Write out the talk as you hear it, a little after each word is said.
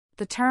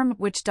The term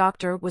witch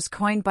doctor was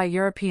coined by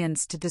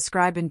Europeans to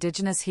describe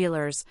indigenous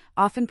healers,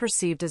 often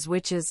perceived as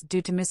witches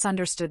due to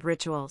misunderstood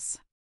rituals.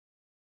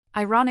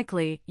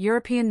 Ironically,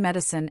 European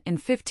medicine in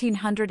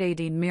 1500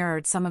 AD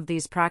mirrored some of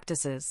these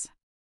practices.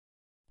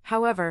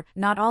 However,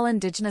 not all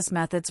indigenous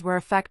methods were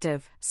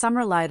effective. Some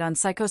relied on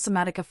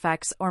psychosomatic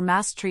effects or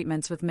masked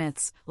treatments with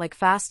myths, like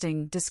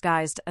fasting,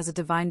 disguised as a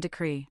divine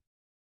decree.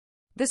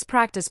 This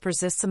practice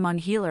persists among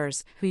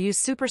healers, who use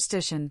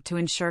superstition to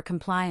ensure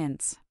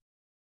compliance.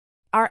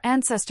 Our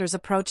ancestors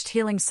approached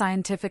healing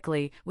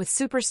scientifically, with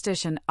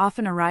superstition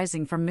often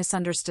arising from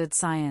misunderstood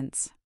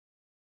science.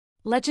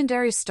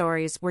 Legendary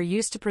stories were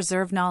used to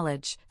preserve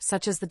knowledge,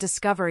 such as the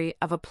discovery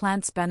of a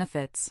plant's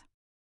benefits.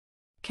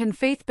 Can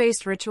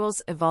faith-based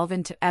rituals evolve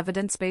into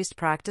evidence-based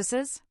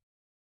practices?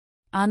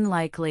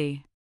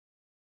 Unlikely.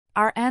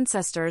 Our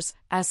ancestors,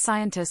 as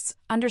scientists,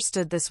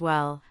 understood this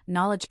well.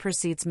 Knowledge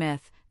precedes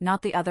myth,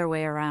 not the other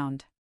way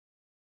around.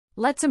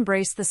 Let's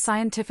embrace the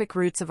scientific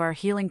roots of our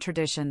healing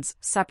traditions,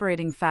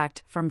 separating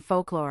fact from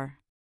folklore.